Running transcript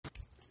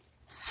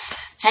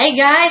Hey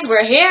guys,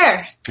 we're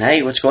here.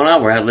 Hey, what's going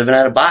on? We're out living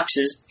out of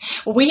boxes.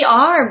 We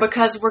are,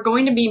 because we're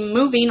going to be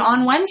moving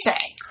on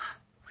Wednesday.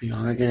 We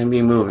are going to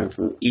be moving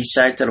from the east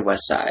side to the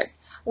west side.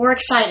 We're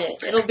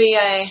excited. It'll be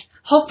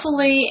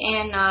hopefully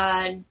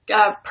in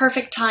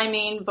perfect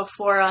timing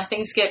before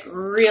things get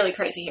really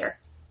crazy here.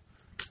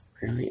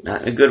 Really?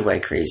 Not in a good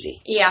way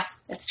crazy. Yeah,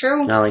 that's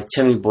true. Not like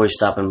Timmy Boy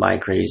stopping by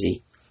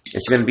crazy.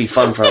 It's going to be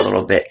fun for a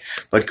little bit.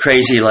 But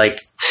crazy like...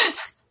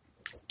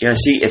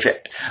 see if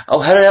it... Oh,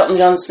 how did Elton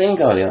John's thing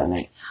go the other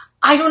night?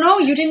 I don't know.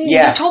 You didn't...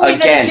 Yeah, you told me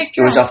again, that you kicked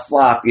it was a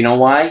flop. You know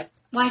why?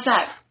 Why is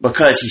that?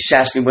 Because he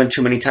sassed me one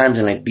too many times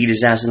and I beat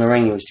his ass in the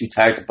ring. He was too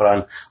tired to put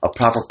on a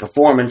proper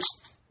performance.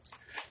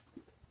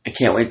 I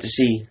can't wait to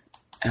see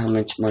how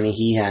much money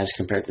he has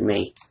compared to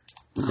me.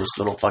 This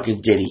little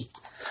fucking ditty.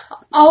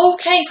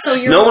 Okay, so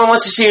you're... No one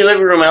wants to see your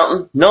living room,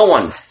 Elton. No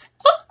one.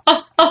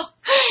 But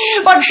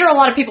I'm sure a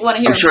lot of people want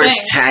to hear I'm him sure sing.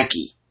 it's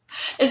tacky.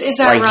 Is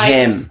that like right? Like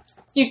him.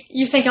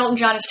 You think Elton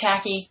John is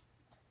tacky?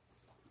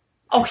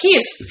 Oh, he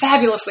is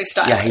fabulously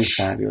stylish. Yeah, he's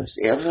fabulous.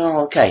 Yeah,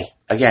 okay.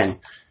 Again,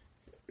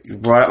 you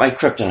brought up my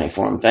kryptonite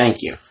for him.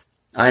 Thank you.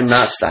 I'm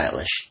not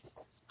stylish.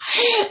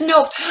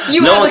 Nope.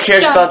 No one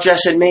cares about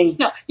dressing me.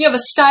 No, you have a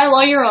style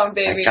all your own,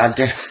 baby. God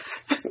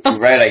damn.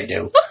 Right, I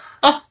do.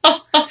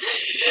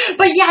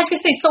 But yeah, I was gonna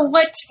say. So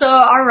what? So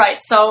all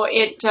right. So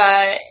it.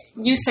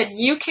 You said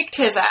you kicked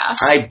his ass.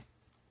 I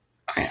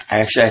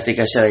think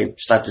I said I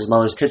slapped his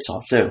mother's tits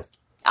off too.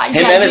 Him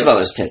yeah, and his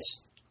mother's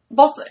tits.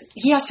 Both.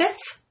 He has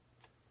tits.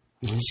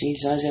 You see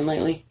his eyes in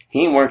lately?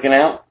 He ain't working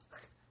out.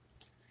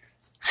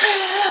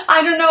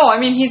 I don't know. I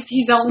mean,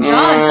 he's Elton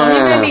John, so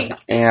he maybe.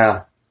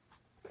 Yeah.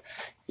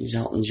 He's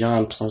Elton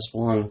John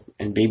 +1,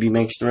 and baby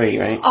makes 3,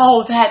 right?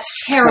 Oh, that's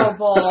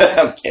terrible.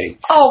 I'm kidding.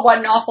 Oh, what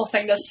an awful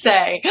thing to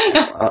say.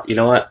 You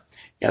know what?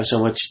 You have so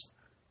much,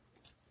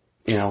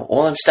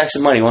 all them stacks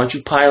of money. Why don't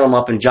you pile them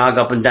up and jog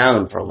up and down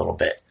them for a little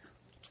bit?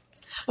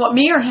 What,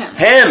 me or him?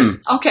 Him!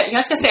 Okay, I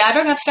was going to say, I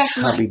don't have stacks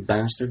of money. Chubby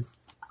bastard.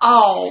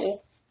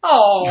 Oh,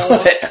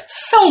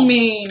 so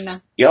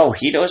mean. Yo,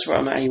 he knows where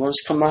I'm at. He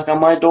wants to come knock on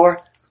my door.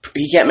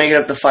 He can't make it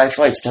up the 5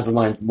 flights. Never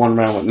mind, 1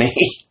 round with me.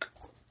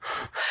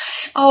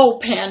 Oh,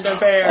 Panda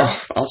Bear.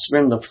 I'll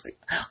swim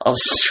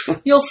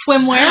You'll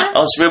swim where?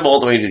 I'll swim all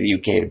the way to the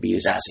UK to beat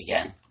his ass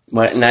again.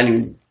 But not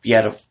even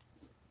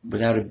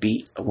without a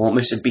beat. I won't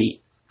miss a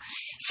beat.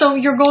 So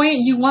you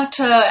want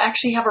to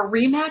actually have a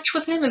rematch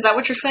with him? Is that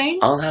what you're saying?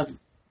 I'll have a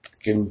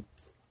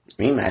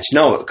rematch.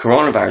 No,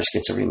 coronavirus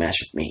gets a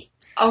rematch with me.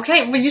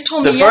 Okay, well you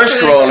told me the first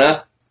yesterday.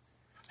 corona,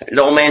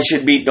 the old man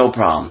should beat no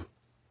problem.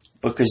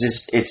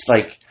 Because it's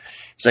like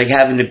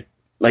having to,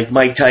 like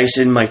Mike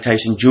Tyson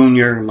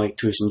Jr., Mike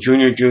Tyson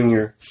Jr.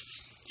 Junior?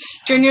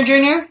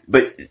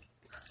 But,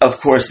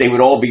 of course, they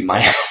would all beat my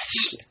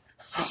ass.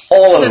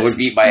 All of them would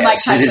beat my Mike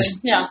ass.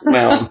 Tyson, yeah.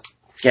 Well,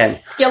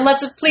 again. Yeah,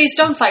 please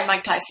don't fight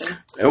Mike Tyson.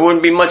 It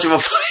wouldn't be much of a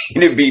fight.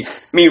 It'd be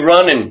me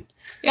running.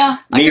 Yeah,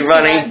 me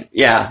running.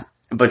 Yeah.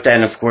 But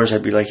then, of course,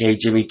 I'd be like, hey,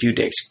 Jimmy Two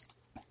Dicks.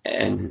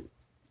 And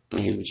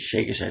he would just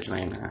shake his head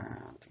like, nah.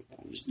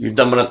 You're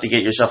dumb enough to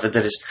get yourself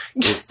into this.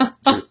 You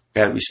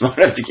gotta be smart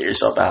enough to get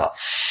yourself out.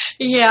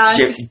 Yeah.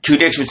 Two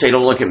Dicks would say,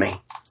 don't look at me.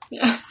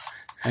 Yeah.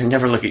 I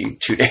never look at you,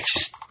 Two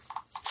Dicks.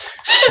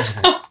 Take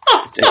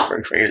it for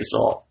a grain of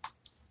salt.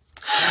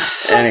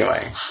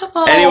 Anyway.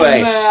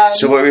 Man.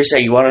 So what were you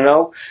saying? You want to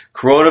know?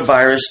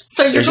 Coronavirus.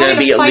 So you're there's going to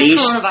be at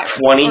least coronavirus,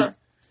 20. or?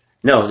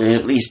 No,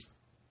 at least.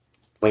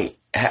 Wait,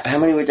 how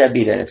many would that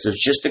be then? If there's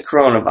just the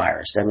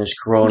coronavirus, then there's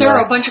corona. There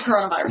are a bunch of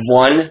coronaviruses.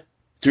 1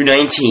 through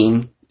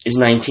 19 is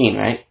 19,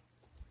 right?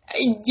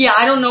 Yeah,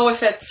 I don't know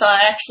if it's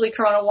actually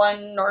Corona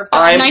 1 or...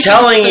 I'm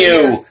telling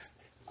you!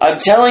 I'm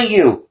telling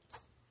you!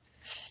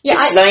 Yeah,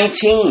 it's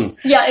 19.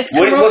 Yeah, it's...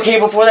 What came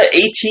before that?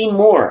 18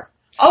 more.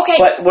 Okay,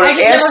 but what I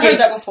just never heard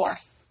that before.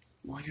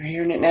 Well, you're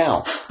hearing it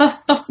now.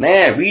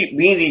 Man, we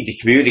need to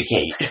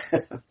communicate.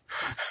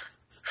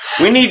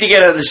 We need to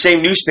get out of the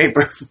same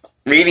newspaper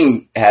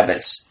reading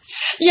habits.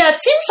 Yeah, it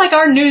seems like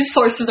our news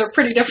sources are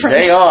pretty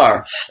different. They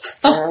are.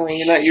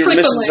 You're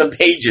missing some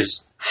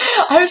pages.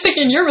 I was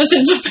thinking you're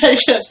missing some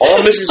pages. Oh,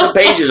 I'm missing some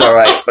pages, all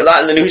right, but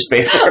not in the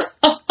newspaper.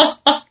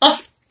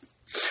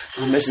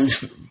 I'm missing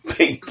some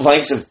big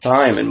blanks of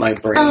time in my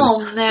brain. Oh,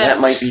 man. That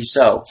might be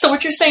so. So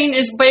what you're saying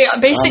is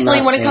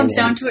basically when it comes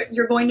down to it,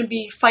 you're going to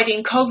be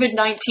fighting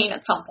COVID-19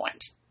 at some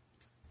point.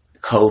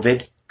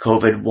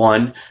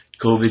 COVID-1,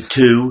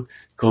 COVID-2,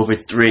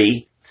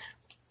 COVID-3,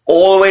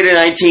 all the way to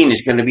 19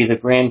 is going to be the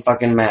grand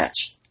fucking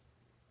match.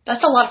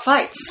 That's a lot of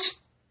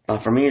fights.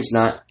 For me, it's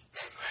not.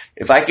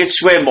 If I could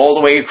swim all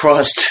the way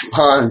across the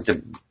pond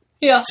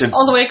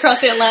all the way across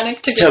the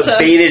Atlantic to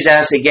beat his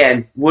ass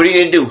again, what are you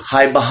going to do?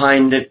 Hide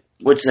behind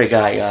what's the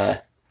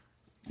guy,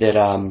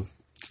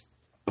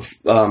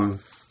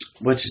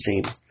 what's his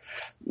name?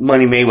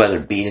 Money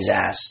Mayweather beat his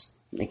ass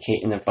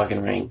in the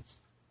fucking ring.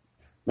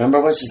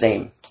 Remember, what's his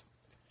name?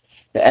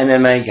 The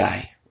MMA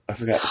guy. I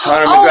forgot.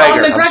 Conor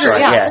McGregor. I'm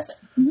sorry. Yeah.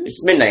 Mm-hmm.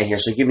 It's midnight here,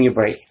 so give me a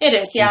break. It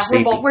is, yeah.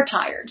 We're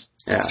tired.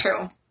 That's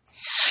true.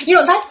 You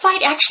know, that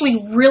fight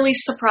actually really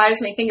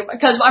surprised me,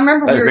 because I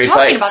remember we were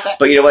talking about that.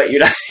 But you know what? You're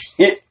not.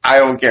 I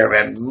don't care,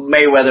 man.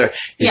 Mayweather,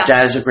 his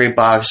dad is a great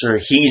boxer.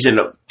 He's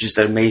just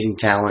an amazing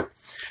talent.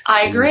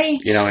 I agree.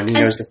 You know, and he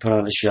knows to put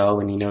on a show,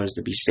 and he knows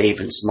to be safe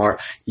and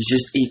smart.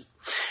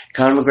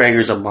 Conor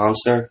McGregor's a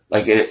monster.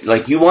 Like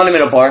you want him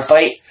in a bar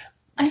fight,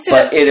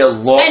 but it'll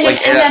look like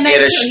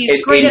MMA too.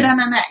 He's great at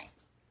MMA.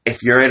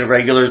 If you're in a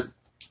regular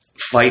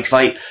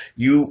fight,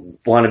 you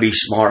want to be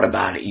smart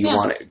about it. You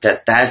want it.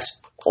 That's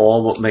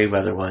all what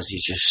Mayweather was.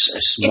 He's just a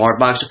smart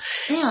boxer.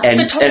 Yeah, it's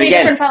a totally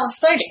different style of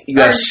fighting. You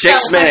have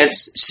 6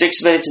 minutes.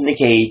 6 minutes in the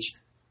cage,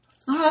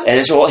 and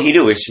that's all he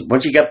do.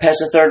 Once you got past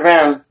the third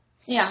round,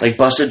 like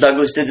Buster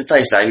Douglas did to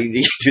Tyson.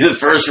 You do the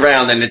first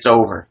round, and it's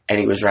over. And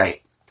he was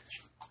right,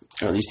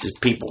 or at least his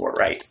people were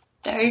right.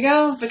 There you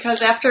go.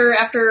 Because after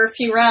a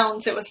few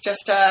rounds, it was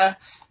just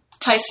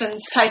Tyson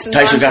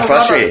got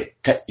frustrated.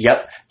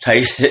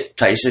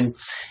 Tyson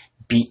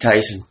beat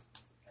Tyson.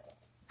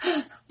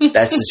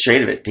 That's the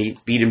shade of it. He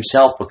beat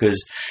himself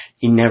because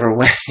he never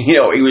went. You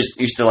know, he was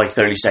used to like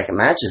 30-second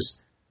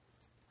matches,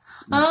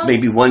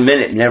 maybe 1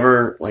 minute.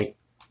 Never like,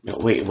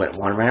 wait, what?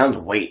 1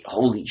 round? Wait,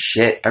 holy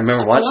shit! I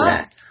remember watching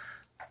that.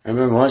 It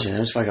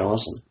was fucking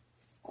awesome.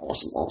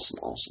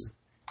 Awesome.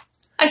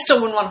 I still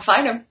wouldn't want to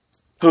fight him.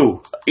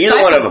 Who? Either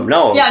Tyson. one of them?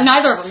 No. Yeah,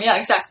 neither of them. Yeah,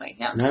 exactly.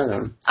 Yeah. Neither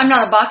of them. I'm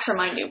not a boxer,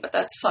 mind you, but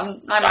I'm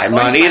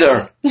not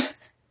either.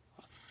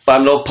 But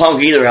I'm no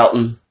punk either,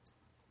 Elton.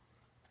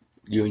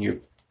 You and your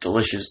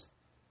delicious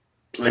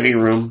living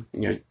room,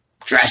 and your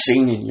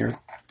dressing, and your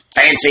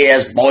fancy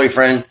ass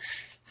boyfriend,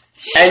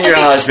 and your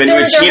husband,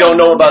 which you don't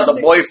know about the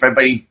boyfriend,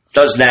 but he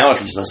does now if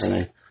he's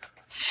listening.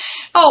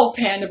 Oh,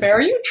 Panda Bear,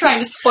 are you trying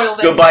to spoil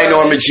that? Goodbye,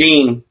 Norma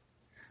Jean.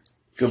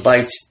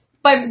 Goodbye,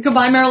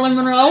 Marilyn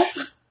Monroe.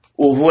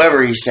 Well,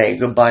 whoever you say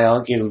goodbye,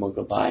 I'll give him a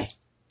goodbye.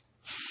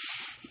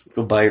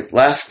 Goodbye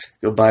left,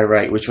 goodbye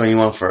right. Which one you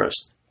want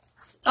first?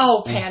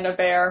 Oh, Panda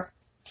Bear.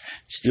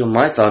 Steal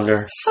my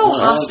thunder. So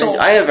hostile.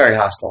 I am very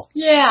hostile.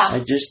 Yeah. I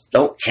just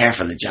don't care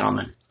for the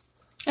gentleman.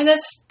 And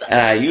that's...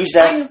 use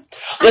that.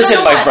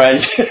 Listen, my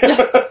friend.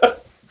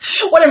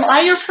 What, am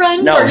I your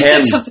friend? No,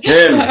 him.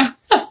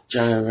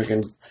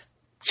 John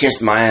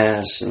kissed my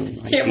ass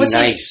and be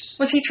nice.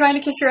 Was he trying to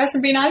kiss your ass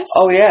and be nice?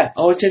 Oh, yeah.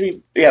 Oh, it's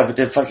with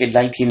the fucking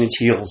 19-inch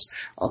heels.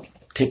 I'll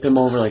tip him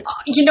over like...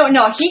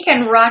 no, he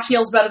can rock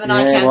heels better than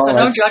I can, so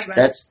no judgment.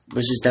 That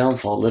was his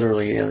downfall,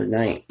 literally, the other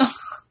night.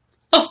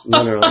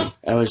 Literally.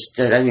 I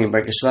didn't even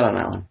break a sweat on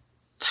that one.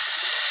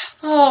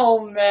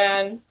 Oh,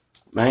 man.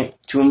 Right?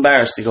 Too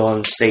embarrassed to go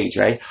on stage,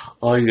 right?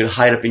 Oh, you're going to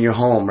hide up in your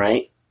home,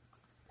 right?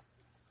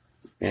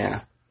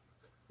 Yeah.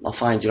 I'll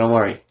find you, don't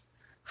worry.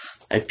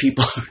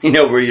 People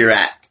know where you're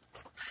at.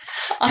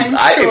 If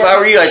I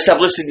were you, I'd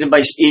stop listening to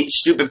my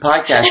stupid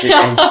podcast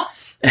and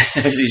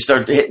actually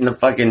start hitting the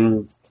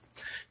fucking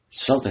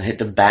something. Hit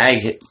the bag.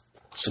 Hit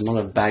some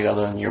other bag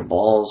other than your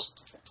balls.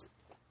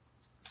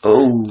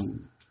 Oh.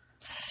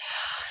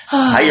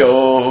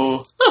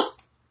 Hi-yo.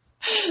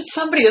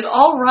 Somebody is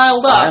all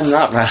riled up. I'm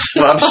not riled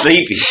up. I'm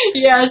sleepy.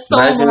 Yeah, so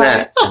Imagine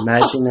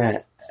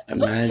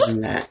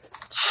that.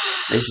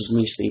 This is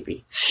me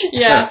sleepy.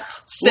 Yeah,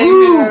 same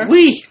here.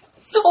 Wee.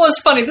 Oh,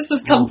 it's funny. This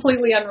is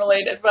completely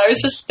unrelated, but I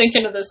was just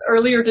thinking of this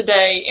earlier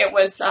today. It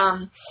was,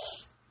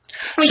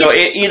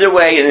 either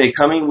way, in the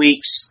coming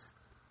weeks,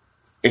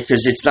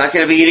 because it's not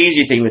going to be an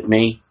easy thing with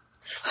me,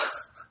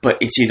 but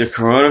it's either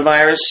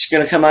coronavirus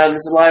going to come out of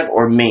this alive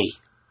or me.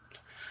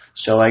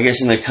 So I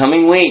guess in the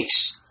coming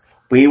weeks,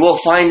 we will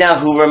find out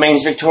who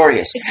remains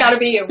victorious. It's got to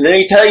be you. Let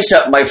me tell you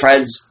something, my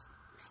friends.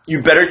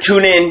 You better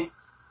tune in.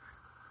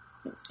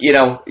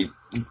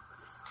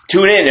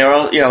 Tune in.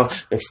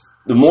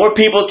 The more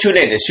people tune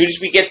in, as soon as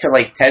we get to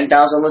like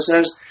 10,000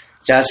 listeners,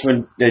 that's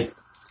when the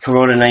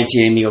Corona-19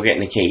 and me will get in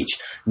the cage.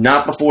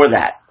 Not before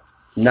that.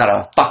 Not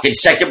a fucking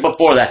second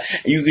before that.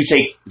 You can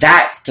take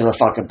that to the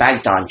fucking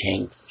Bagdon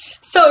King.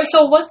 So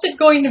what's it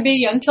going to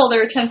be until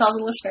there are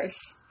 10,000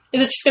 listeners?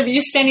 Is it just going to be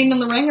you standing in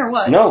the ring or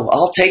what? No,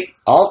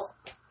 I'll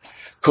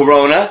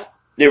Corona,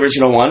 the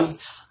original one,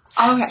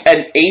 okay,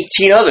 and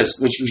 18 others,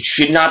 which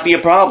should not be a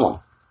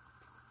problem.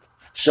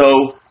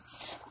 So...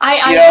 I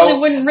really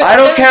wouldn't... I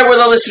don't care where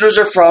the listeners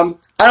are from.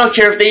 I don't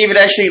care if they even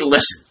actually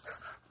listen.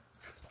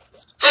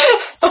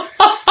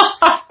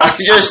 I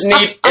just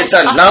need... It's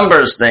a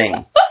numbers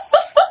thing.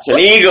 It's an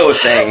ego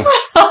thing.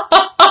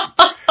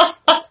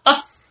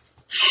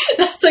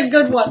 That's a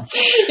good one.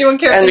 You won't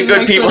care. And the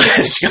good people in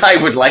the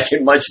sky would like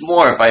it much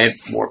more if I had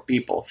more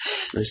people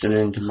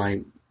listening to my...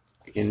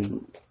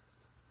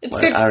 It's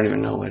good. I don't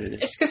even know what it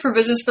is. It's good for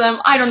business for them.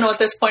 I don't know at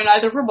this point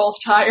either. We're both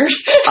tired.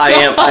 I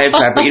am tired.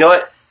 But you know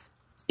what?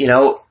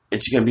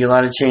 It's going to be a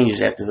lot of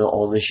changes after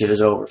all this shit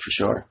is over, for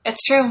sure.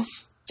 It's true.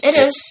 It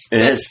is.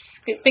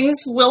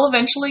 Things will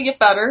eventually get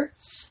better,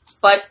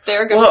 but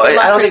they're going to be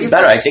I don't think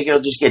better. I think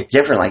it'll just get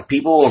different. Like,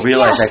 people will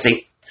realize, I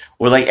think,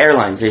 or like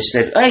airlines, they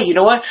said, hey, you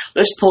know what?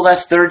 Let's pull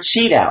that third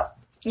seat out.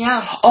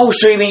 Yeah. Oh,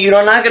 so you mean you're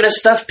not going to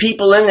stuff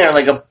people in there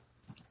like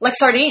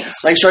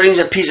sardines? Like sardines,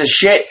 a piece of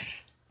shit?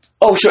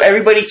 Oh, so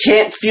everybody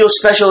can't feel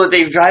special that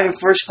they're driving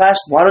first class?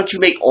 Why don't you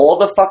make all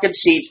the fucking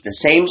seats the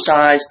same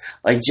size,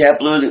 like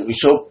JetBlue,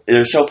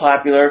 they're so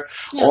popular,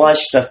 all that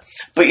stuff.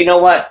 But you know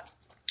what?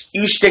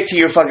 You stick to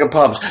your fucking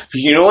pubs. Because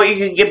you know what you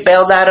could get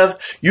bailed out of?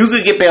 You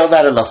could get bailed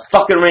out of the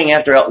fucking ring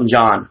after Elton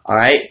John,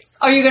 alright?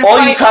 Are you gonna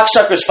all you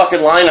cocksuckers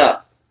fucking line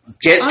up.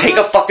 Take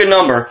a fucking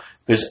number,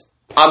 because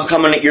I'm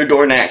coming at your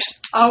door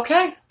next.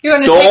 Okay. You're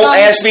gonna Don't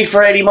ask me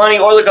for any money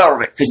or the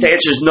government, because the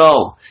answer is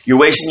no. You're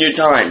wasting your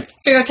time.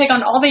 So you're going to take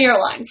on all the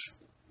airlines?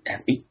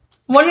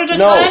 One at a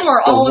time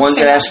or all at the same time? The ones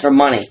that ask for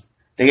money.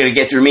 They got to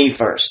get through me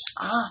first.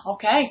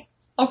 Okay.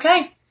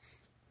 Okay.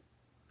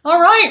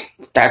 All right.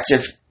 That's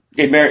if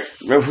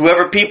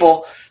whoever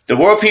people, the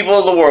world people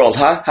of the world,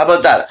 huh? How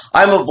about that?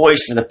 I'm a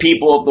voice for the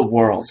people of the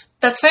world.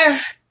 That's fair.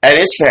 That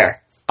is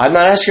fair. I'm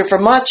not asking for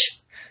much.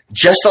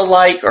 Just a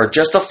like or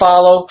just a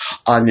follow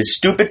on this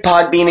stupid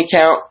Podbean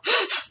account.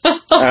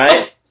 All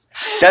right?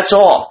 That's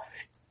all.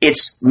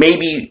 It's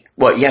maybe,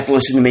 you have to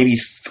listen to maybe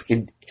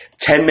fucking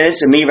 10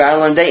 minutes of me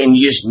rattling a day and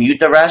you just mute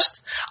the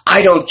rest?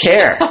 I don't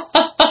care.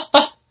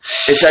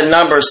 It's a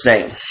numbers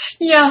thing.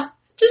 Yeah,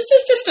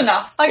 just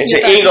enough. It's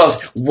an ego.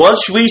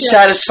 Once we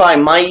satisfy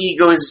my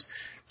ego's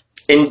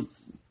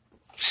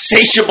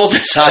insatiable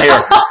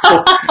desire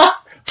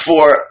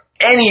for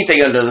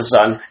anything under the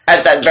sun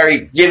at that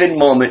very given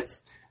moment,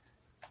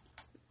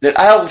 that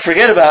I'll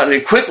forget about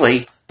it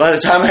quickly by the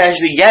time I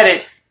actually get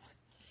it.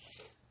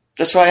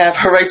 That's why I have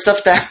her write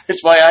stuff down.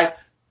 That's why I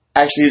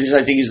actually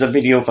decided to use the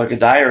video fucking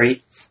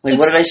diary. Like,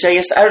 what did I say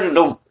yesterday? I don't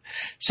know.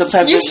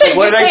 Sometimes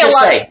what did I just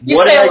say?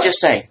 What did I just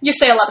say? You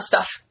say a lot of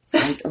stuff.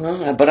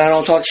 But I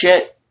don't talk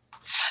shit.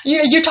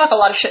 You talk a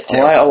lot of shit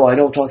too. I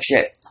don't talk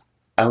shit.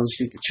 I only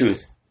speak the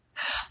truth.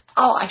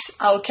 Oh, I see.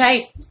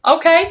 Okay.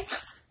 Okay.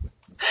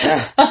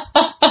 Yeah.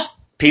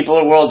 People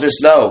in the world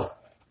just know.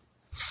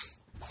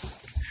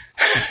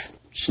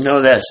 Just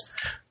know this.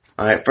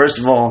 All right. First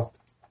of all,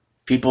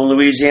 people in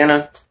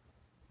Louisiana.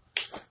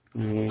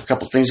 A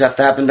couple things have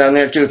to happen down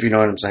there, too, if you know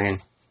what I'm saying.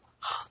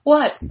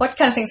 What? What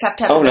kind of things have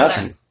to happen down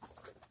nothing.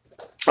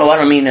 There? Oh, I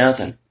don't mean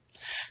nothing.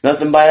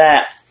 Nothing by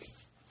that.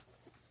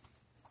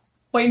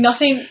 Wait,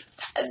 nothing?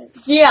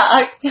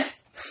 Yeah.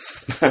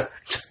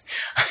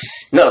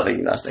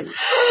 Nothing.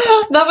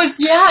 That was,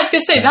 I was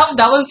going to say, that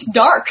was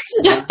dark.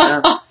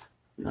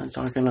 Not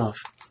dark enough.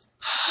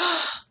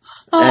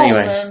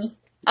 Anyway. Man.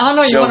 I don't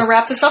know, you want to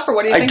wrap this up, or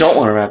what do you think? I don't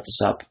want to wrap this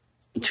up.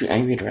 I'm too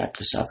angry to wrap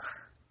this up.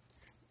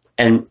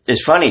 And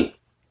it's funny.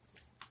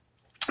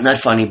 Not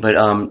funny, but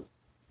I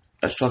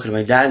was talking to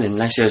my dad, and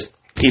actually I was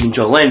even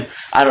Jolene.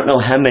 I don't know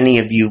how many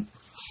of you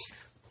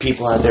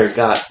people out there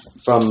got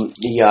from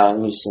the, let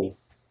me see,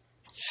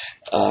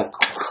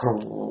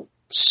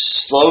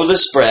 Slow the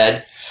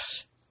Spread.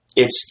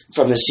 It's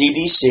from the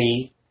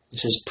CDC. It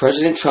says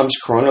President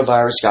Trump's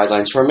Coronavirus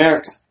Guidelines for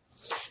America.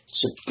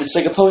 It's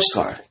like a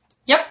postcard.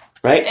 Yep.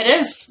 Right? It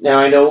is. Now,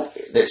 I know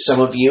that some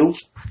of you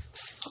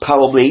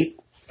probably...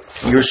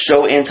 You're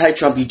so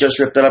anti-Trump, you just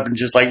ripped it up and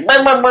just like, threw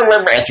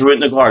it in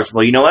the garbage.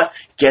 Well, you know what?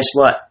 Guess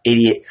what,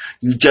 idiot?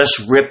 You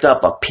just ripped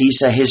up a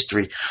piece of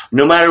history.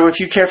 No matter if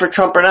you care for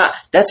Trump or not,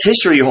 that's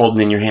history you're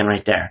holding in your hand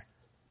right there.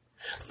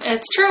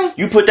 It's true.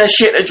 You put that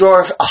shit in a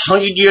drawer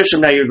 100 years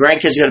from now, your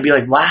grandkids are going to be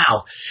like,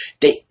 wow,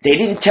 they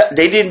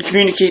didn't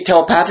communicate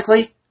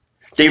telepathically?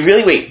 They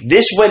really,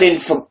 this went in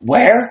from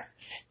where?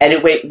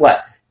 And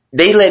what?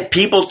 They let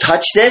people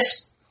touch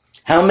this?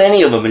 How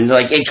many of them? And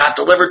like, it got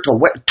delivered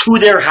to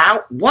their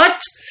house?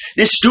 What?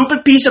 This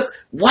stupid piece of...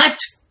 What?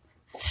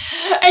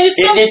 And it's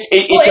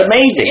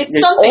amazing. It's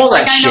There's something all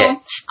that like shit.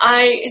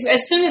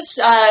 As soon as,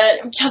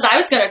 because I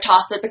was going to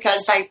toss it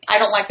because I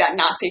don't like that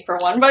Nazi for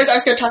one, but I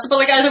was going to toss it, but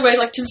like either way,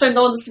 like Tim said,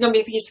 no, this is going to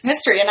be a piece of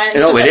history, and I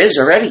know it is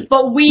already.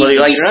 But we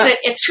see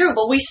it's true,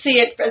 but we see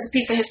it as a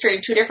piece of history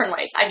in two different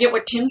ways. I get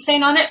what Tim's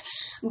saying on it,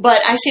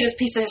 but I see it as a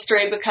piece of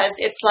history because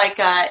it's like,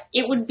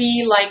 it would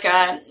be like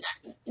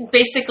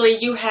basically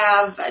you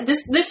have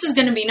this is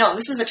going to be known.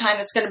 This is a time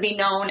that's going to be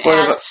known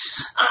as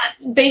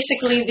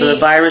basically the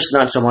virus,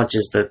 not so much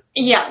as the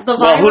virus.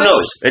 Well, who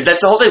knows?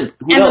 That's the whole thing.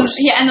 Who knows?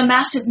 And the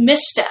massive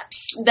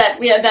missteps that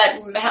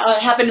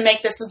happen to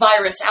make this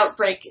virus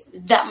outbreak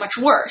that much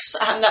worse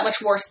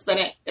than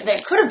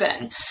it could have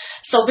been.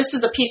 So this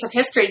is a piece of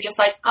history, just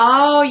like,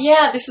 oh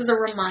yeah, this is a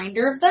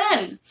reminder of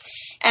then.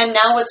 And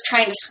now it's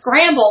trying to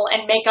scramble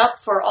and make up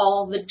for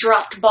all the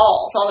dropped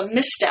balls, all the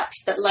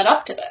missteps that led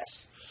up to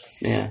this.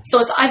 Yeah. So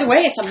it's either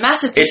way, it's a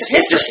massive piece of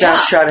history. It's a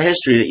snapshot of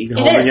history that you can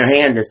hold in your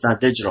hand that's not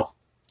digital.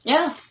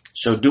 Yeah.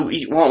 So do what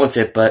you want with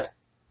it, but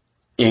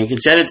you can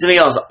send it to me.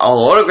 I'll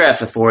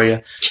autograph it for you.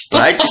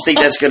 But I just think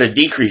that's going to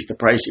decrease the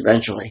price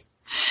eventually.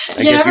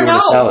 You never know.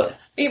 To sell it.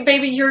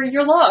 Baby,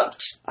 you're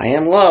loved. I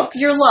am loved.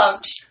 You're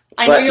loved.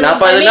 I know you're not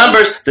loved by the me.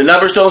 numbers. The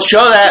numbers don't show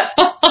that.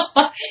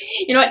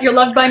 You know what? You're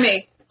loved by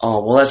me.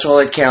 Oh, well, that's all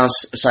that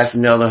counts, aside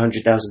from the other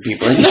 100,000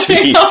 people who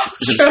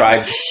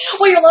subscribed.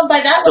 Well, you're loved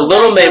by that. The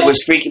little man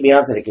was freaking me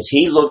out today because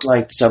he looked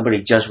like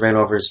somebody just ran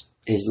over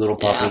his little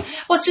puppy. Yeah.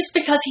 Well, just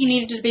because he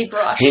needed to be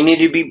brushed. He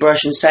needed to be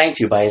brushed and sang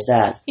to by his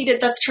dad. He did.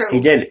 That's true.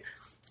 He did.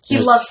 He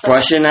loves that.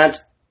 Brushing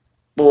that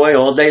boy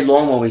all day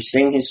long while we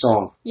sing his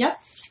song. Yep.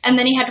 And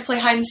then he had to play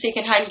hide and seek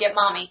and hide and get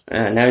mommy.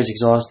 Now he's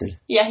exhausted.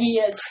 Yeah, he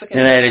is.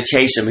 And I had to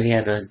chase him, and he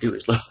had to do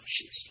his little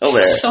shit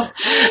there. So,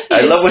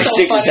 I love when he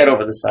sticks his head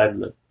over the side of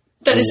the...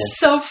 That is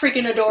so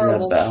freaking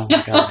adorable. Oh,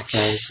 my God.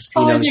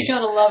 You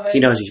gotta love it. He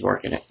knows he's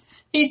working it.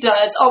 He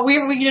does. Oh,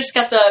 we just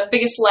got the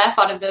biggest laugh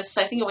out of this.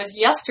 I think it was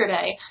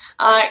yesterday.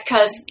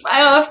 Because,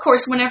 of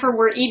course, whenever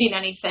we're eating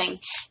anything,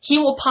 he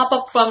will pop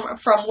up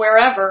from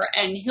wherever,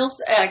 and he'll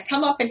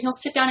come up and he'll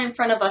sit down in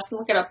front of us and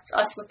look at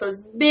us with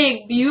those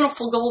big,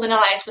 beautiful golden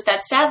eyes with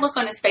that sad look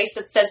on his face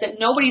that says that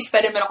nobody's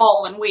fed him at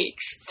all in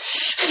weeks.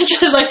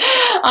 Just like,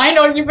 I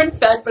know you've been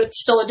fed, but it's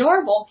still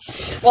adorable.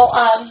 Well,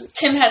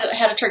 Tim had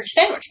a turkey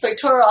sandwich, so he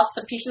tore off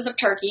some pieces of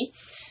turkey,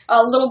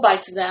 little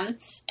bites of them,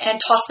 and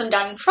tossed them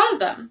down in front of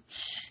them.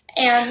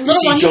 And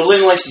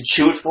Jolene likes to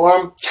chew it for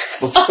him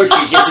before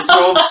he gets it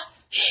to him.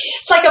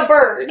 It's like a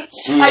bird.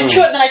 I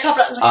chew it and then I cup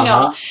it up. I'm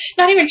like, no,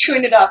 not even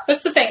chewing it up.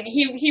 That's the thing.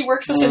 He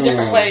works us in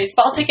different ways.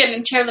 But I'll take it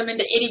and tear them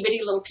into itty bitty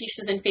little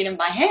pieces and feed him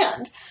by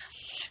hand.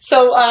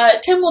 So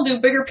Tim will do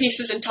bigger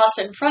pieces and toss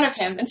it in front of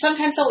him. And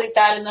sometimes he'll eat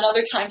that and then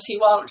other times he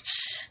won't.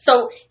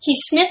 So he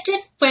sniffed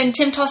it when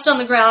Tim tossed it on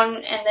the ground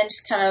and then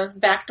just kind of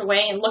backed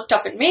away and looked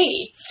up at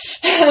me.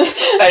 And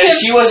if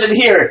she wasn't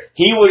here,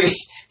 he would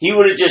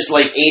have just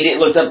like ate it,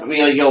 looked up at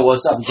me like, yo,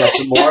 what's up? You got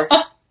some more?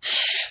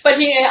 But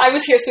I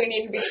was here, so he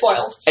needed to be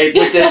spoiled. And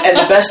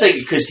the best thing,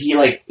 because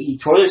he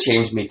toilet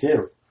shames me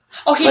too.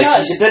 Oh, he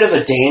does. He's a bit of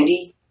a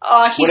dandy.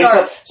 He's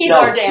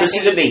our dandy.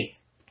 Listen to me.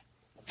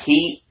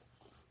 He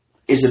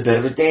is a bit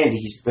of a dandy.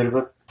 He's a bit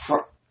of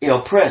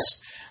a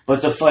priss.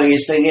 But the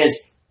funniest thing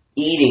is,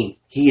 eating.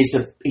 He's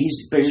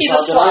bigger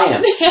slob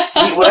than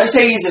I am. When I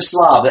say he's a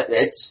slob,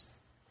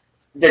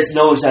 that's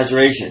no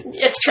exaggeration.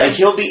 It's true. Like,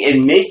 he'll be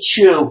in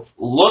mid-chew,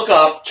 look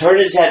up, turn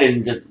his head,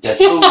 and the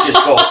food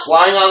just go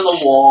flying on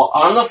the wall,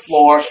 on the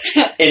floor.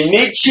 In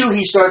mid-chew,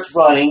 he starts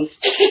running.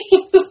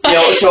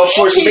 So of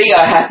course, me,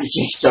 I have to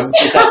chase him,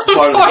 because that's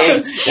part of the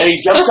game. And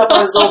he jumps up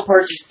on his little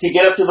perch to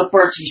get up to the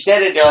perch. He's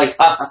standing there like,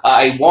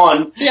 I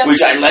won,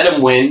 which I let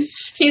him win.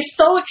 He's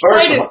so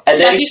excited. And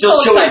then he's still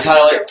chewing, kind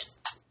of like...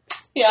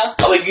 Yeah.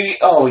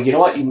 You know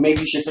what?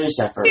 Maybe you should finish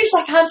that first. He's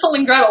like Hansel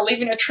and Gretel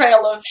leaving a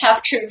trail of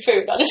half-chewed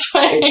food on his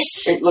way.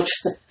 It looks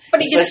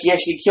like he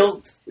actually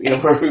killed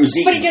whoever he was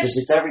eating, because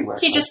it's everywhere.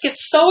 He just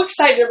gets so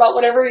excited about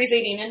whatever he's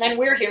eating, and then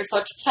we're here, so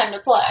it's time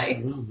to play. I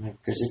don't know, man,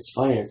 because it's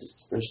funny.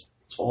 There's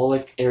all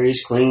like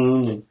areas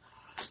clean, and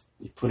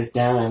you put it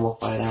down, and I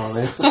walk by an hour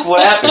later.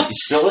 What happened? You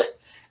spill it?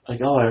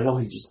 Like, I don't know.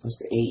 He just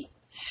must have ate.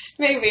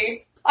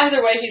 Maybe.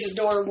 Either way, he's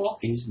adorable.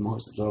 He's the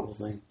most adorable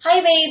thing.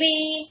 Hi,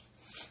 baby.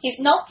 He's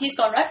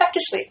going right back to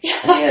sleep. He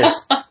is.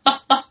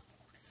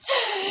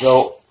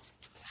 So,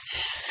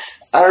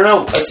 I don't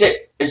know. That's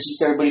it. It's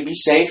just everybody be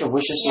safe and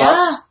wish us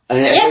luck.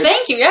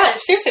 Thank you. Yeah,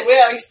 seriously.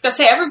 I was going to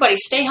say, everybody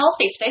stay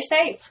healthy, stay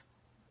safe.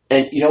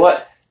 And you know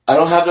what? I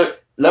don't have the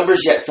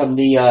numbers yet from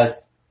the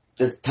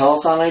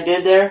telethon I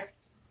did there.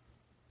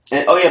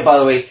 And, oh yeah, by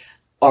the way,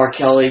 R.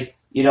 Kelly,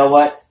 you know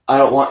what? I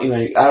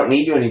don't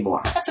need you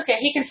anymore. That's okay.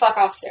 He can fuck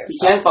off there. He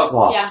can fuck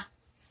off. Yeah.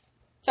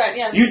 It's all right,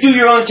 yeah. You do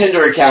your own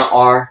Tinder account,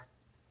 R.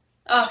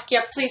 Oh,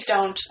 yeah, please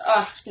don't.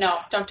 No,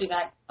 don't do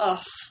that.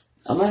 Oh.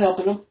 I'm not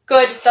helping him.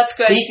 Good, that's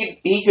good.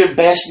 He could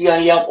bash me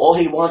on Yelp all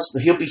he wants,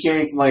 but he'll be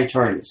hearing from my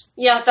attorneys.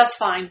 Yeah, that's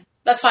fine.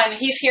 That's fine.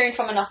 He's hearing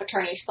from enough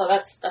attorneys, so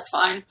that's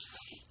fine.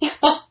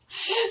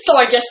 So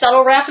I guess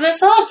that'll wrap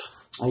this up.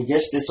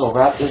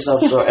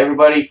 So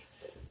everybody,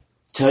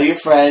 tell your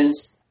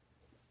friends.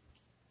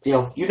 You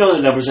know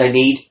the numbers I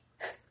need.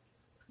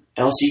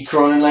 LC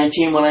Corona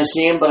 19 when I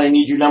see him, but I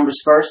need your numbers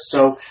first.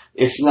 So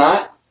if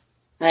not,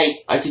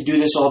 hey, I could do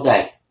this all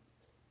day.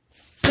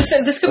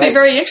 This could be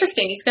very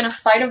interesting. He's going to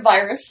fight a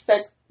virus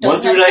that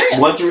doesn't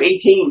 1 through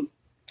 18.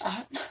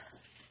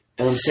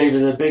 And I'm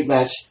saving the big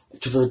match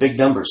for the big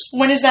numbers.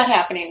 When is that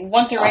happening?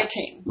 1 through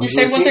 18. You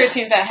say 1 through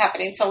 18 is that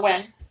happening, so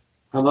when?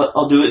 How about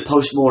I'll do it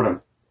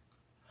post-mortem.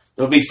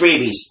 There'll be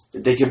freebies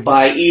that they can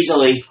buy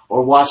easily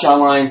or watch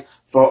online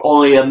for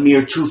only a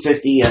mere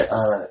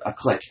 $2.50 a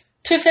click.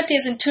 $2.50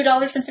 is in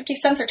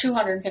 $2.50 or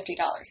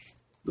 $250?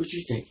 What do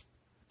you think?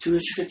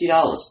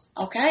 $250.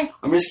 Okay.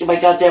 I'm risking my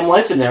goddamn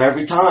life in there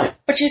every time.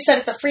 But you said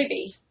it's a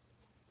freebie.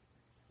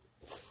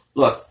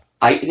 Look,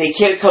 they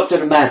can't come to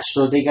the match,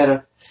 so they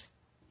gotta...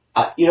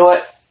 you know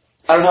what?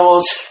 I don't know what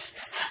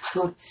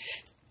else...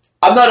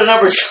 I'm not a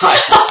numbers guy.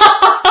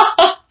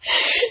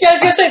 Yeah, I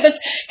was going to say, that's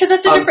a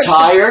difference. I'm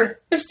tired.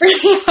 It's pretty...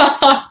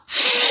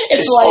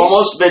 it's like,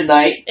 almost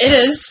midnight. It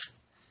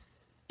is.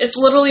 It's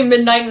literally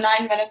midnight and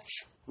 9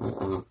 minutes.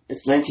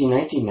 It's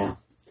 1919 now.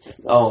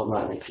 Oh,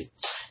 not 19.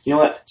 You know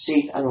what?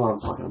 See, I don't know what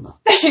I'm talking about.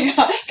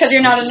 Because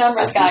you're not a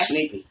numbers guy. I'm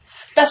sleepy.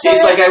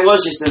 It's like I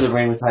was just in the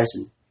ring with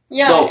Tyson.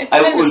 Yeah. No,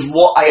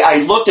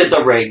 I looked at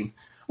the ring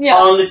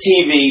on the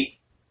TV,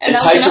 and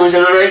Tyson was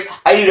in the ring.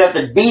 I didn't have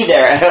to be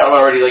there, and I'm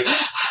already like,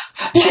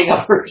 I think I'm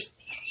hurt.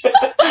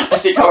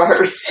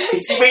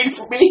 Is he waiting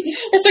for me?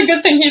 It's a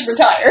good thing he's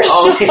retired.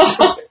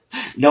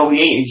 No, he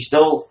ain't. He's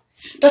still...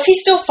 Does he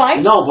still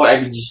fight? No, but I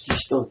mean, he's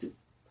still...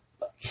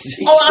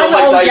 Oh, I Still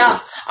know. Mike Yeah,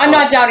 Tyson. I'm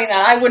not doubting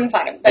that. I wouldn't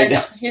fight him. I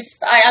know.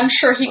 I'm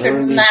sure he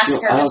could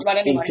massacre just about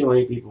I don't think anybody. too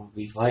many people would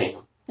be fighting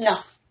him. No.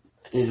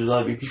 I think there's a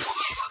lot of people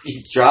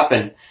fucking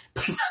dropping.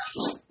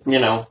 You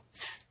know.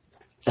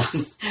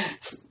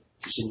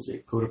 Shouldn't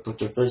say go to put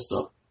their fists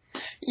up.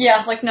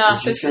 Yeah, like, nah.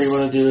 Did you sure you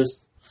want to do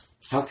this?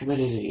 How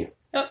committed are you?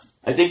 Yep.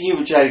 I think he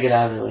would try to get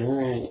out of it. Like, all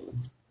right.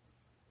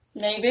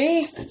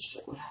 Maybe. And she's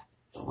like, what happened?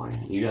 Don't worry,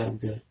 you got him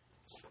good.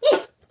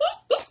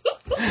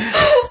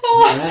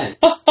 All right.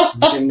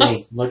 Look at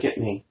me. Look at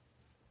me.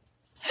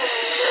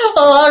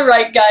 All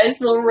right, guys.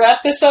 We'll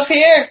wrap this up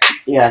here.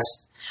 Yes.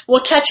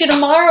 We'll catch you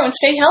tomorrow and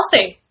stay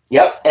healthy.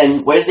 Yep.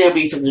 And Wednesday will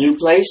be from the new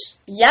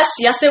place. Yes,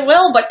 it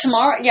will. But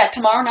tomorrow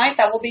night,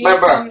 that will be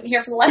from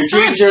here for the last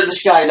Your time. dreams are the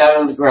sky, not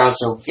on the ground.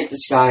 So get the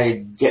sky,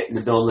 get in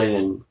the building,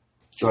 and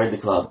join the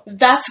club.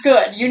 That's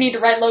good. You need to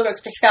write logos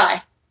for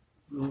Sky.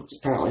 Well, that's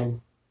apparently.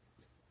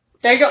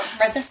 There you go.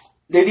 Right there.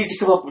 They need to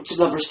come up with some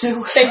numbers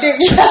too. They do.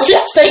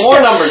 Yes, they do. More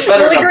numbers,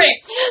 better really numbers.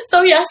 Great.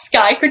 So, yes,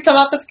 Sky could come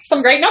up with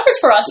some great numbers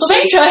for us. So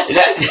See? that's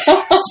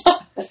good.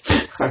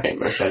 All right,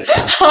 we're good.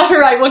 All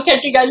right. We'll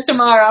catch you guys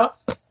tomorrow.